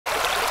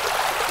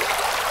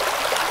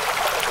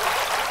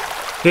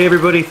Hey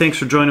everybody, thanks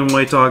for joining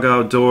White Dog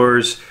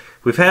Outdoors.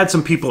 We've had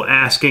some people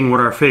asking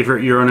what our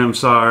favorite Euro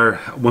Nymphs are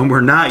when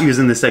we're not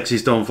using the sexy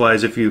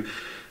stoneflies. If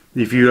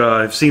you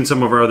have seen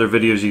some of our other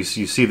videos,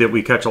 you see that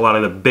we catch a lot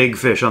of the big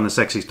fish on the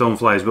sexy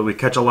stoneflies, but we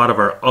catch a lot of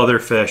our other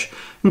fish,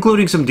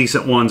 including some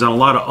decent ones, and a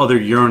lot of other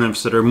Euro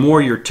Nymphs that are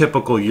more your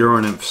typical Euro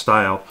Nymph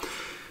style.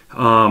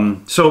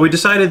 So we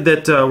decided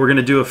that we're going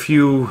to do a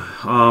few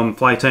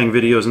fly tying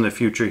videos in the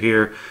future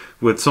here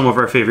with some of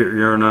our favorite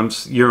Euro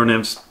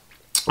Nymphs.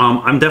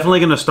 I'm definitely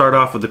going to start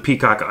off with the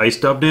Peacock Ice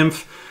Dub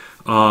Nymph.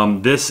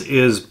 This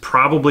is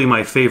probably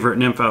my favorite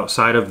nymph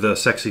outside of the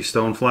sexy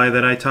stonefly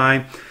that I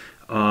tie.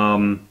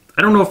 I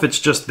don't know if it's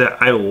just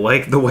that I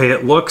like the way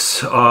it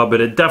looks,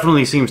 but it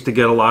definitely seems to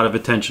get a lot of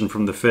attention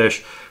from the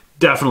fish.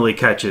 Definitely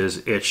catches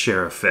its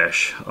share of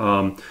fish.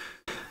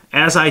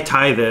 As I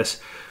tie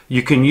this,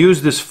 you can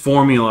use this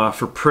formula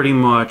for pretty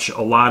much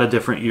a lot of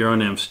different Euro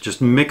Nymphs.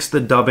 Just mix the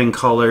dubbing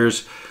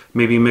colors,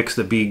 maybe mix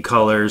the bead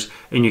colors,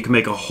 and you can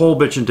make a whole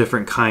bunch of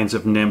different kinds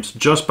of nymphs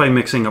just by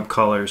mixing up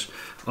colors.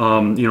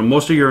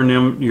 Most of your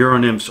Euro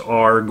Nymphs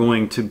are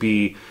going to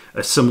be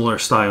a similar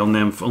style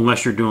nymph,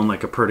 unless you're doing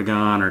like a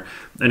Perdigon or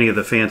any of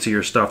the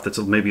fancier stuff that's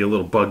maybe a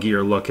little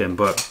buggier looking.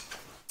 But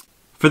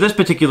for this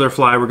particular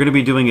fly, we're going to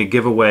be doing a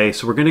giveaway.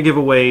 So we're going to give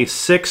away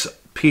 6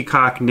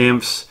 Peacock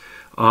Nymphs.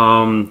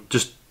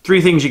 Just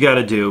 3 things you got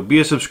to do. Be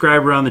a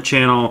subscriber on the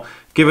channel,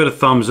 give it a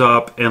thumbs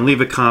up, and leave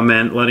a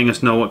comment letting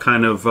us know what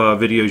kind of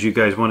videos you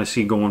guys want to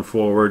see going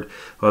forward.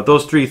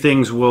 Those 3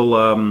 things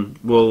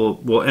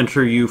will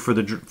enter you for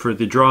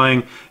the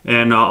drawing,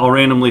 and I'll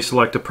randomly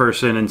select a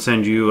person and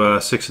send you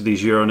 6 of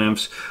these Euro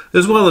Nymphs,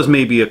 as well as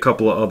maybe a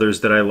couple of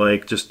others that I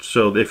like, just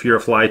so if you're a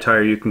fly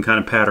tyer you can kind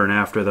of pattern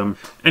after them.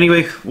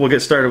 Anyway, we'll get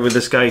started with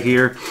this guy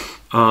here.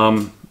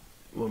 We'll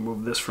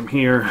move this from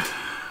here,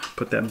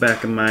 put that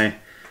back in my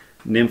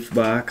nymph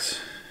box.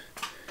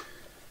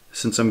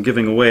 Since I'm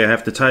giving away, I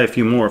have to tie a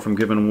few more if I'm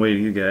giving them away to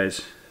you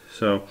guys.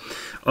 So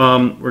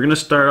we're going to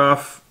start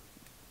off.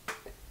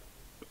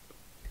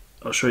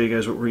 I'll show you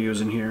guys what we're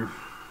using here.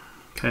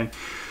 Okay,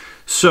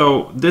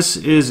 so this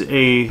is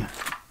a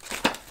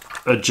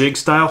jig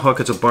style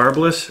hook. It's a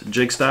barbless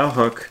jig style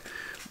hook.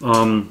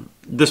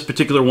 This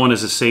particular one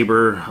is a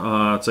Sabre.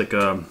 It's like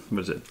a,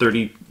 what is it,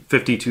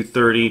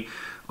 50-30.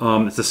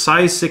 It's a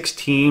size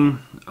 16.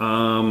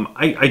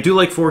 I do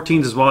like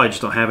 14s as well. I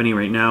just don't have any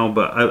right now,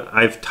 but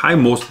I've tied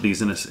most of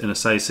these in a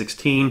size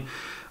 16.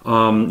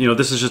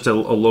 This is just a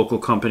local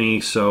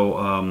company,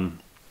 so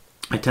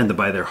I tend to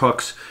buy their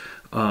hooks.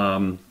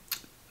 All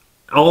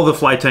the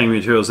fly tying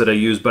materials that I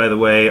use, by the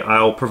way,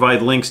 I'll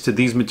provide links to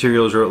these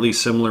materials or at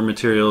least similar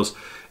materials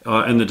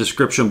in the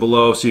description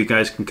below, so you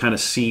guys can kind of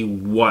see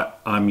what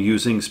I'm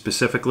using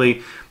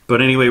specifically.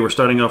 But anyway, we're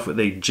starting off with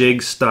a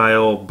jig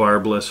style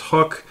barbless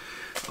hook.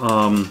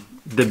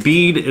 The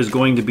bead is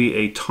going to be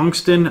a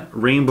tungsten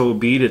rainbow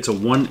bead. It's a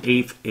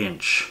 1/8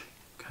 inch.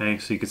 Okay,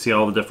 so you can see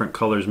all the different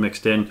colors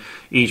mixed in.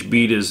 Each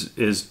bead is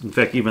in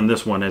fact, even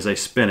this one, as I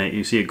spin it,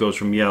 you see it goes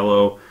from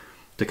yellow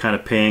to kind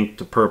of pink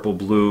to purple,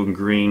 blue, and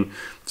green.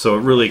 So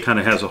it really kind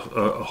of has a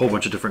whole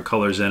bunch of different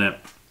colors in it.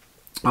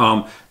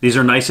 These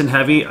are nice and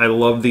heavy. I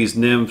love these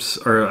nymphs,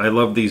 or I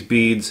love these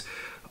beads.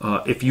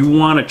 If you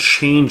want to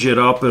change it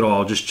up at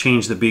all, just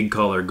change the bead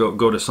color.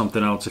 Go to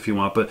something else if you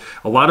want. But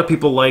a lot of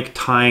people like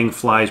tying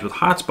flies with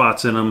hot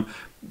spots in them.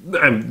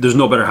 And there's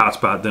no better hot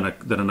spot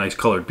than a nice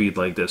colored bead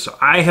like this. So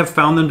I have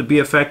found them to be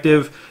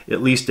effective,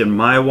 at least in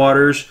my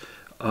waters.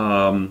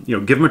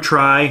 Give them a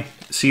try.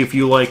 See if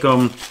you like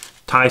them.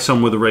 Tie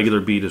some with a regular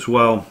bead as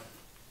well.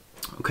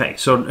 Okay,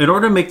 so in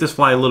order to make this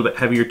fly a little bit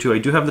heavier too, I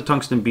do have the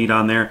tungsten bead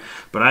on there,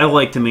 but I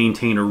like to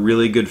maintain a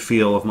really good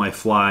feel of my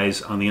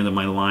flies on the end of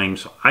my line.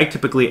 So I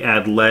typically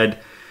add lead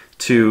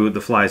to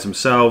the flies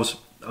themselves.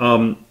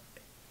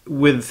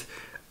 With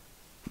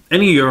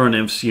any Euro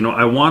Nymphs,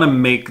 I want to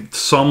make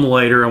some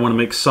lighter, I want to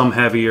make some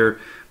heavier,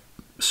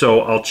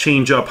 so I'll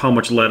change up how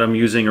much lead I'm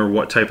using or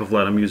what type of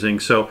lead I'm using.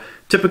 So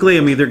typically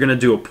I'm either going to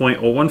do a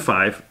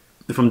 0.015.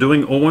 If I'm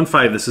doing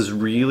 0.15, this is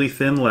really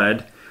thin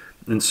lead.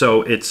 And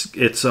so it's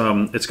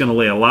going to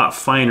lay a lot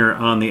finer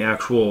on the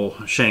actual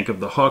shank of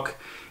the hook,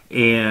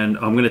 and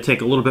I'm going to take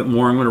a little bit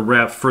more. I'm going to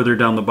wrap further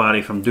down the body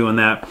if I'm doing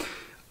that.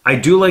 I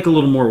do like a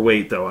little more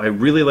weight though. I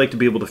really like to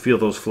be able to feel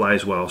those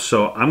flies well.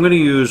 So I'm going to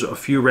use a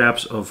few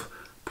wraps of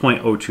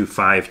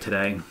 0.025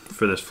 today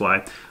for this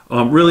fly.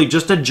 Really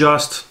just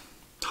adjust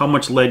how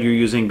much lead you're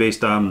using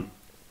based on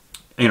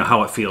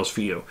how it feels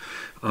for you.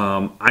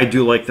 I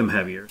do like them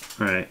heavier.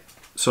 All right,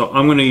 so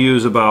I'm going to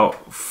use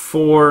about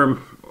 4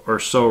 or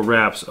so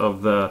wraps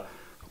of the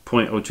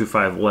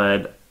 0.025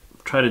 lead.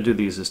 Try to do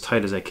these as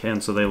tight as I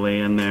can so they lay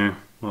in there.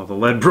 Well, the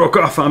lead broke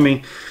off on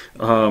me.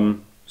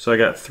 So I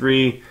got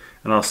 3,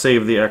 and I'll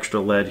save the extra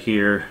lead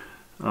here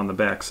on the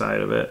back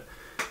side of it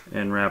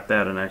and wrap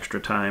that an extra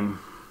time.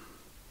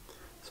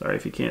 Sorry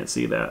if you can't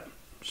see that.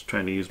 Just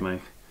trying to use my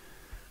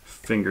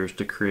fingers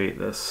to create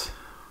this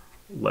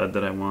lead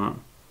that I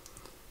want.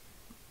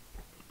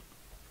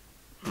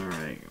 All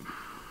right.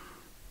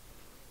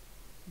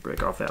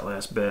 Break off that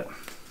last bit.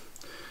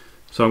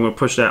 So I'm going to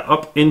push that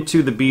up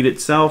into the bead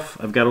itself.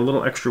 I've got a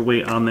little extra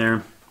weight on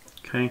there.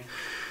 Okay.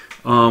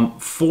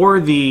 For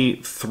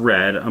the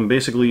thread, I'm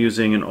basically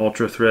using an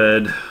Ultra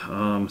Thread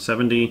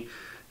 70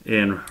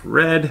 in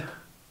red.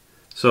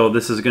 So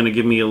this is going to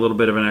give me a little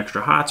bit of an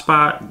extra hot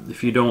spot.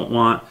 If you don't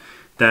want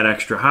that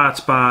extra hot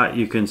spot,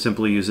 you can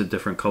simply use a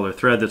different color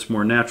thread that's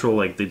more natural,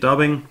 like the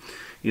dubbing,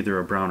 either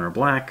a brown or a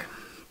black,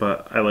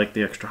 but I like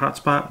the extra hot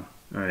spot.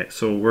 All right,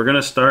 so we're going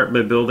to start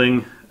by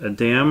building a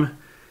dam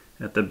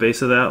at the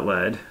base of that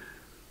lead.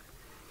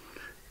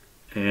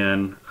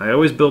 And I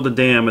always build a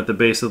dam at the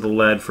base of the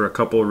lead for a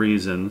couple of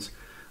reasons.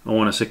 I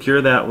want to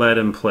secure that lead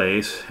in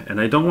place, and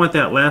I don't want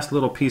that last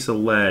little piece of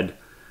lead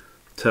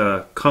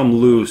to come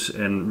loose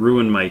and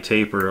ruin my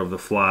taper of the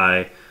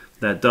fly.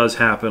 That does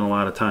happen a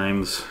lot of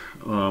times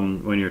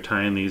when you're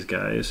tying these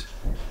guys.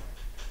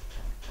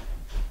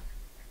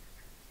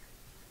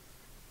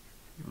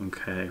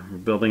 Okay, we're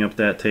building up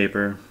that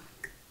taper.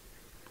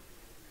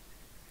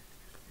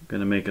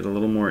 Gonna make it a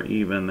little more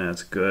even.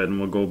 That's good, and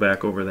we'll go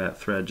back over that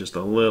thread just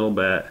a little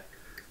bit.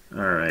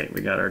 All right,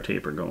 we got our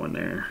taper going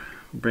there.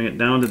 Bring it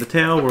down to the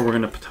tail where we're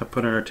gonna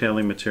put our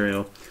tailing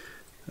material.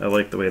 I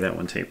like the way that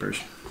one tapers.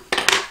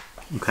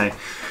 Okay,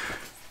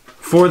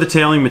 for the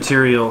tailing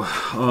material,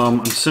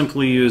 I'm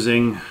simply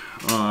using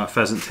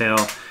pheasant tail.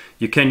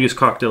 You can use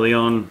Coq de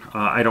Leon.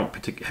 I don't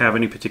have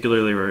any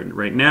particularly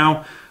right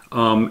now,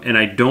 and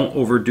I don't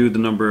overdo the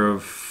number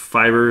of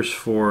fibers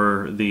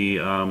for the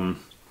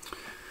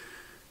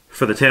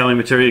tailing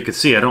material. You can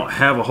see I don't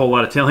have a whole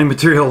lot of tailing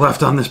material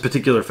left on this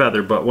particular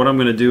feather, but what I'm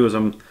going to do is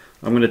I'm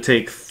going to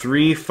take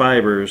 3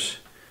 fibers.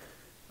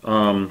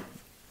 I'm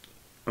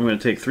going to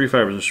take 3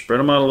 fibers and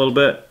spread them out a little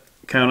bit,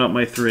 count out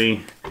my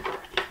 3,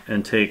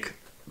 and take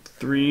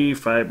 3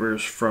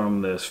 fibers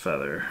from this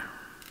feather.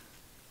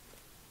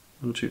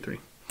 1, 2, 3.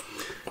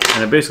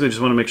 And I basically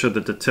just want to make sure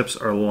that the tips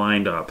are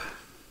lined up.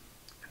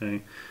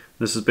 Okay,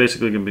 this is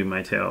basically going to be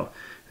my tail.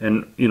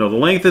 And you know, the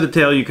length of the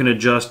tail you can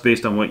adjust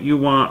based on what you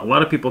want. A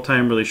lot of people tie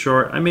them really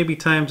short. I may be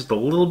tying just a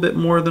little bit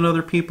more than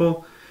other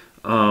people.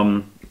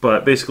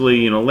 But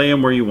basically, you know, lay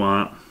them where you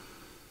want.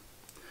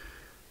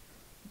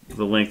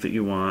 The length that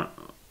you want.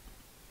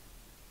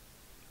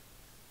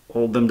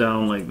 Hold them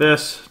down like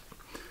this.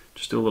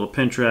 Just do a little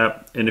pinch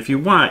wrap. And if you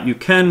want, you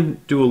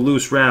can do a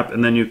loose wrap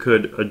and then you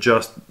could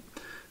adjust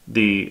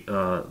the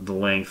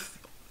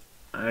length.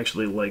 I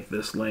actually like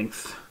this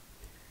length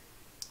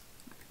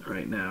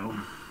right now.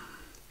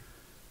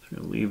 I'm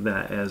going to leave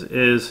that as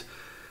is.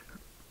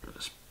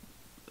 Just,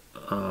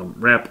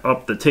 wrap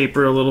up the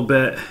taper a little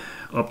bit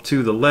up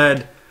to the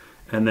lead,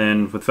 and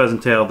then with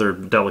pheasant tail they're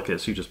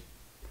delicate, so you just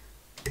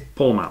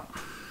pull them out.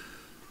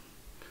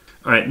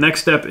 Alright,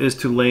 next step is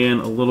to lay in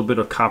a little bit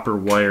of copper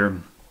wire.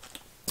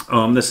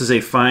 This is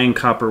a fine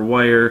copper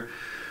wire.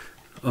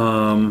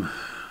 It's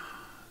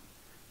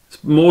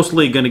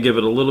mostly going to give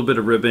it a little bit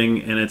of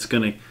ribbing, and it's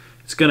going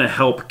to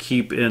help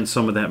keep in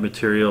some of that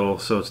material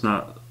so it's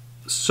not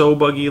so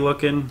buggy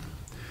looking.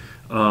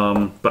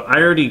 But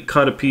I already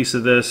cut a piece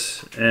of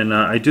this, and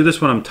I do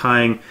this when I'm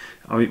tying.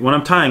 When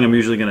I'm tying, I'm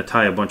usually going to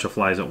tie a bunch of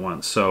flies at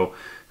once. So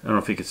I don't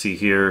know if you can see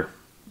here,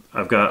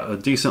 I've got a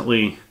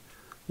decently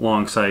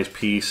long size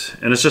piece,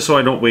 and it's just so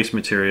I don't waste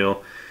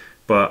material.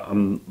 But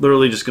I'm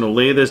literally just going to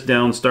lay this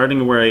down,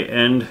 starting where I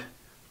end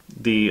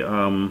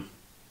the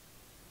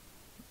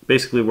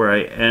basically where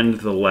I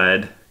end the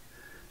lead.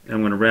 And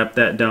I'm going to wrap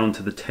that down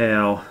to the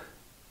tail.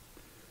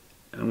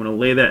 I'm going to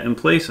lay that in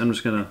place. I'm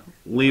just going to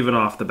leave it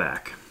off the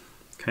back.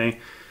 Okay.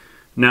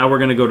 Now we're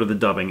going to go to the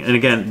dubbing. And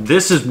again,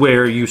 this is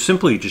where you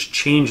simply just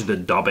change the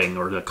dubbing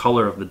or the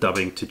color of the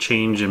dubbing to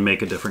change and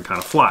make a different kind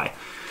of fly.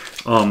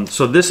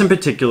 So this in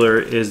particular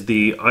is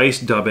the ice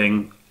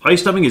dubbing.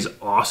 Ice dubbing is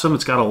awesome.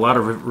 It's got a lot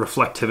of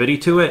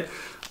reflectivity to it.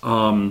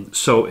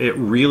 So it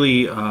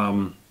really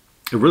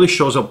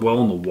shows up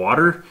well in the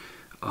water.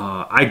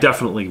 I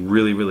definitely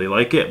really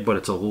like it, but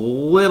it's a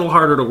little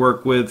harder to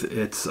work with.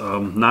 It's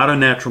not a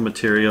natural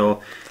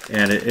material,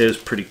 and it is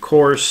pretty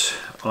coarse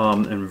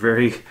and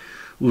very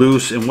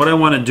loose. And what I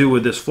want to do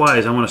with this fly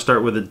is I want to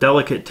start with a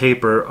delicate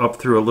taper up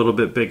through a little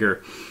bit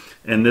bigger.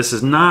 And this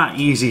is not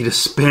easy to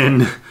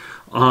spin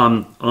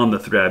on the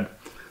thread.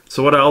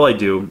 So all I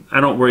do,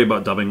 I don't worry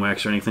about dubbing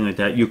wax or anything like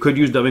that. You could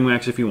use dubbing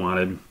wax if you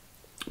wanted.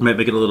 It might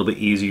make it a little bit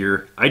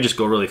easier. I just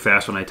go really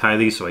fast when I tie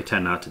these, so I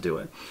tend not to do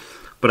it.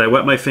 But I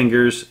wet my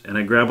fingers and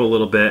I grab a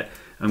little bit.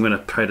 I'm going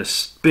to try to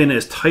spin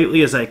as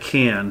tightly as I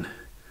can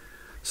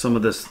some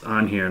of this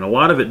on here. And a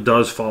lot of it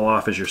does fall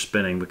off as you're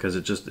spinning because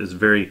it just is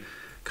very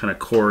kind of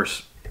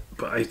coarse.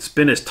 But I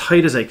spin as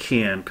tight as I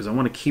can because I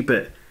want to keep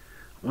it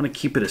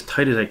as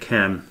tight as I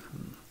can.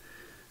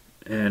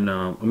 And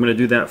I'm going to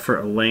do that for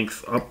a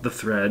length up the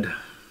thread.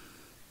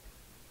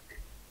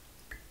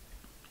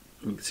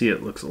 You can see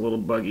it looks a little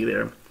buggy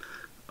there.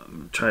 I'm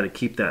going to try to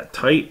keep that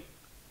tight.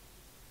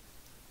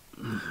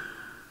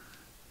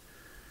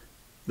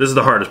 This is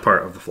the hardest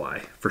part of the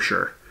fly, for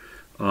sure.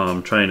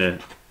 Trying to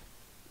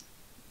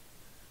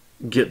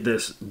get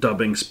this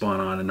dubbing spun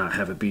on and not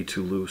have it be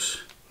too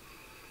loose.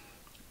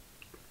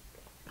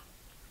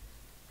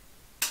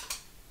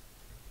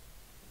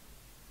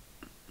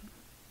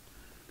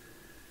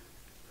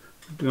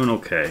 doing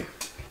okay.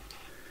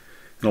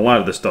 And a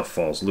lot of this stuff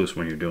falls loose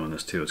when you're doing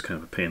this too. It's kind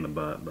of a pain in the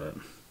butt, but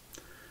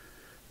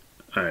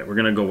all right, we're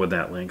gonna go with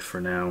that length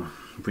for now.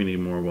 If we need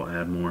more, we'll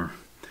add more.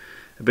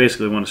 I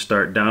basically want to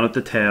start down at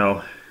the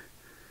tail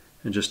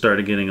and just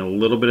start getting a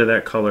little bit of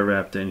that color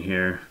wrapped in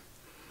here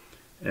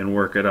and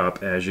work it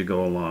up as you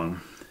go along.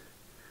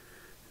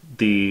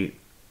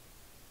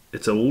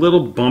 It's a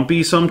little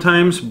bumpy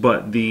sometimes,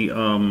 but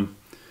I'm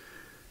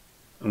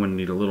gonna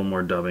need a little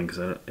more dubbing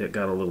because it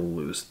got a little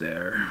loose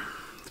there.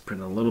 Let's put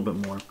in a little bit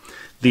more.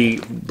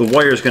 The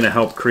wire is going to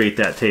help create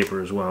that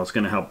taper as well. It's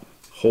going to help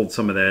hold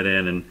some of that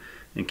in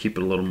and keep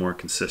it a little more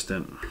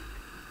consistent.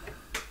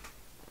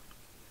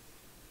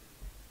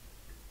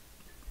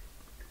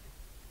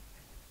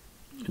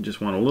 I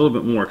just want a little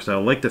bit more because I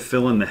like to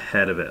fill in the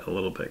head of it a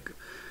little bit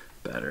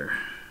better.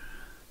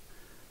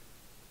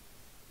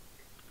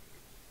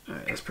 All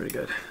right, that's pretty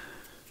good.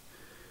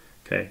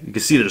 Okay, you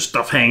can see there's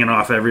stuff hanging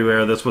off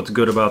everywhere. That's what's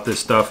good about this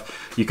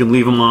stuff. You can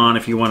leave them on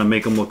if you want to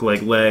make them look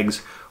like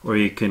legs, or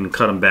you can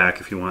cut them back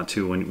if you want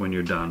to when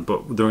you're done.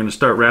 But they're going to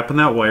start wrapping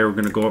that wire. We're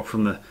going to go up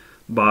from the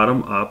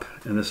bottom up,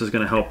 and this is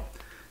going to help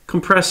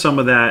compress some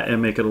of that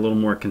and make it a little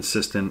more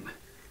consistent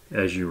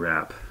as you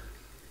wrap.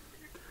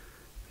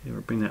 Okay,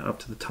 we'll bring that up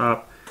to the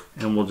top,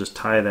 and we'll just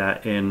tie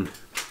that in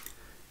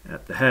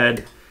at the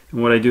head.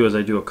 And what I do is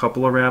I do a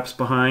couple of wraps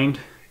behind,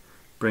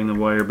 bring the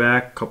wire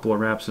back, a couple of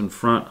wraps in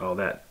front. Oh,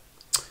 that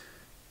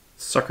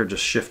sucker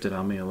just shifted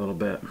on me a little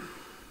bit.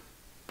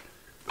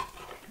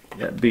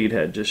 That bead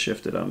head just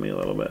shifted on me a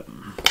little bit.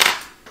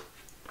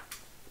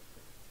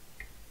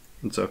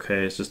 It's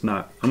okay, it's just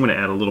not, I'm gonna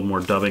add a little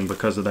more dubbing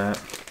because of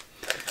that.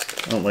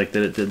 I don't like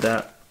that it did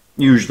that.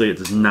 Usually it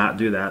does not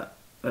do that.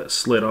 That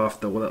slid off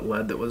that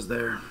lead that was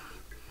there.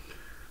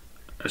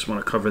 I just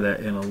want to cover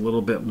that in a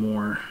little bit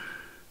more.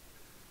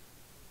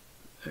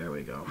 There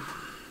we go.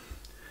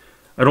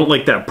 I don't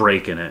like that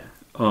break in it.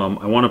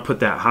 I want to put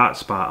that hot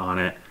spot on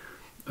it,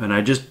 and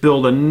I just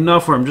build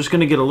enough where I'm just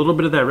going to get a little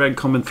bit of that red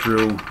coming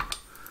through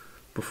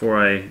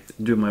before I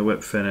do my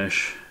whip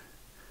finish.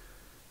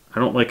 I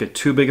don't like it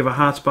too big of a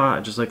hot spot,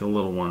 I just like a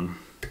little one.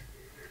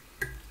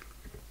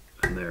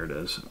 And there it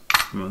is.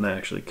 Oh, that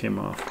actually came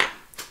off.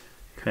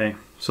 Okay,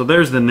 so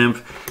there's the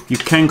nymph. You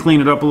can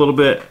clean it up a little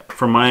bit.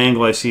 From my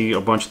angle, I see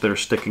a bunch that are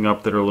sticking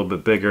up that are a little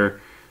bit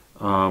bigger.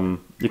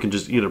 You can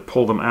just either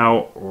pull them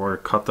out or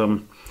cut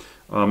them.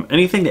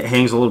 Anything that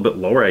hangs a little bit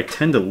lower, I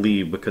tend to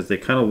leave because they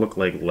kind of look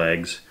like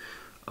legs.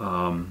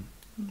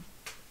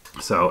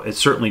 So it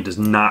certainly does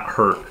not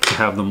hurt to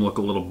have them look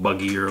a little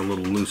buggy or a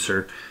little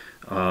looser.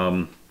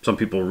 Some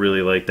people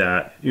really like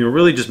that. You know,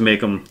 really just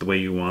make them the way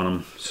you want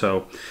them.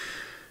 So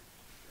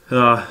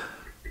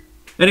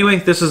anyway,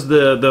 this is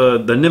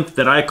the nymph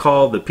that I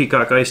call the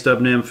Peacock Ice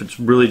Dub Nymph. It's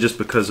really just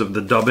because of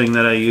the dubbing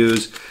that I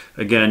use.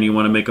 Again, you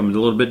want to make them a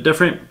little bit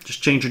different,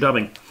 just change your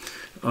dubbing.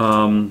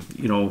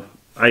 You know,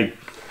 I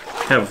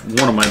have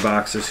one of my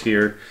boxes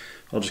here.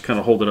 I'll just kind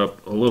of hold it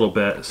up a little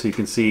bit so you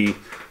can see, you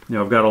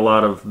know, I've got a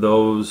lot of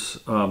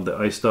those, the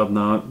Ice Dub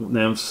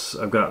Nymphs.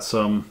 I've got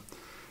some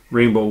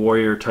Rainbow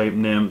Warrior type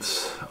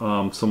nymphs,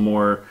 some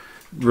more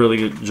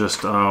really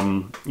just,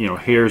 you know,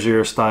 hare's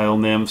ear style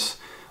nymphs.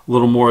 A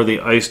little more of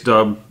the Ice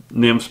Dub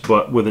Nymphs,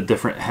 but with a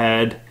different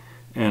head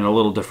and a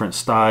little different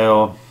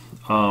style.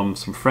 Some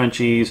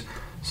Frenchies,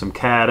 some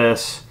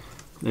Caddis.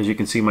 As you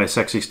can see, my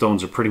sexy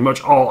stones are pretty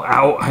much all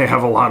out. I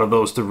have a lot of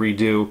those to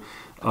redo.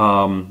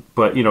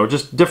 But you know,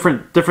 just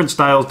different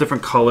styles,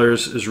 different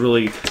colors is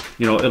really,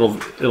 you know,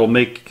 it'll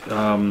make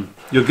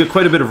you'll get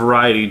quite a bit of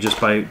variety just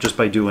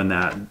by doing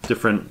that.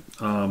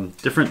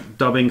 Different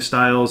dubbing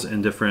styles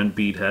and different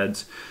bead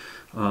heads.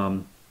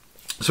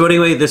 So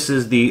anyway, this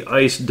is the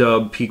Ice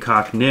Dub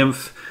Peacock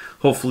Nymph.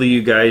 Hopefully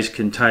you guys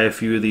can tie a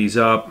few of these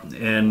up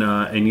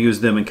and use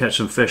them and catch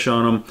some fish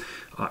on them.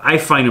 I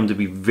find them to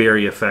be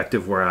very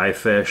effective where I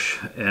fish.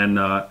 And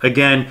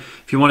again,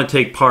 if you want to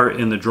take part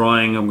in the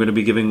drawing, I'm going to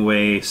be giving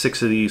away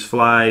 6 of these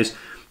flies.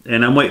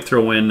 And I might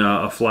throw in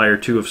a fly or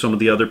 2 of some of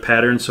the other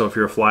patterns. So if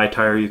you're a fly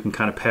tyer, you can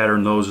kind of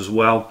pattern those as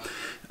well.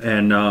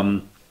 And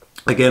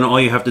again,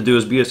 all you have to do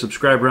is be a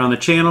subscriber on the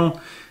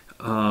channel.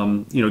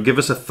 You know, give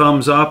us a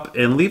thumbs up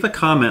and leave a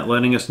comment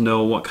letting us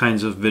know what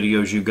kinds of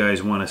videos you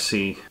guys want to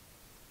see.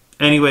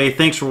 Anyway,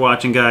 thanks for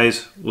watching,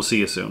 guys. We'll see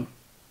you soon.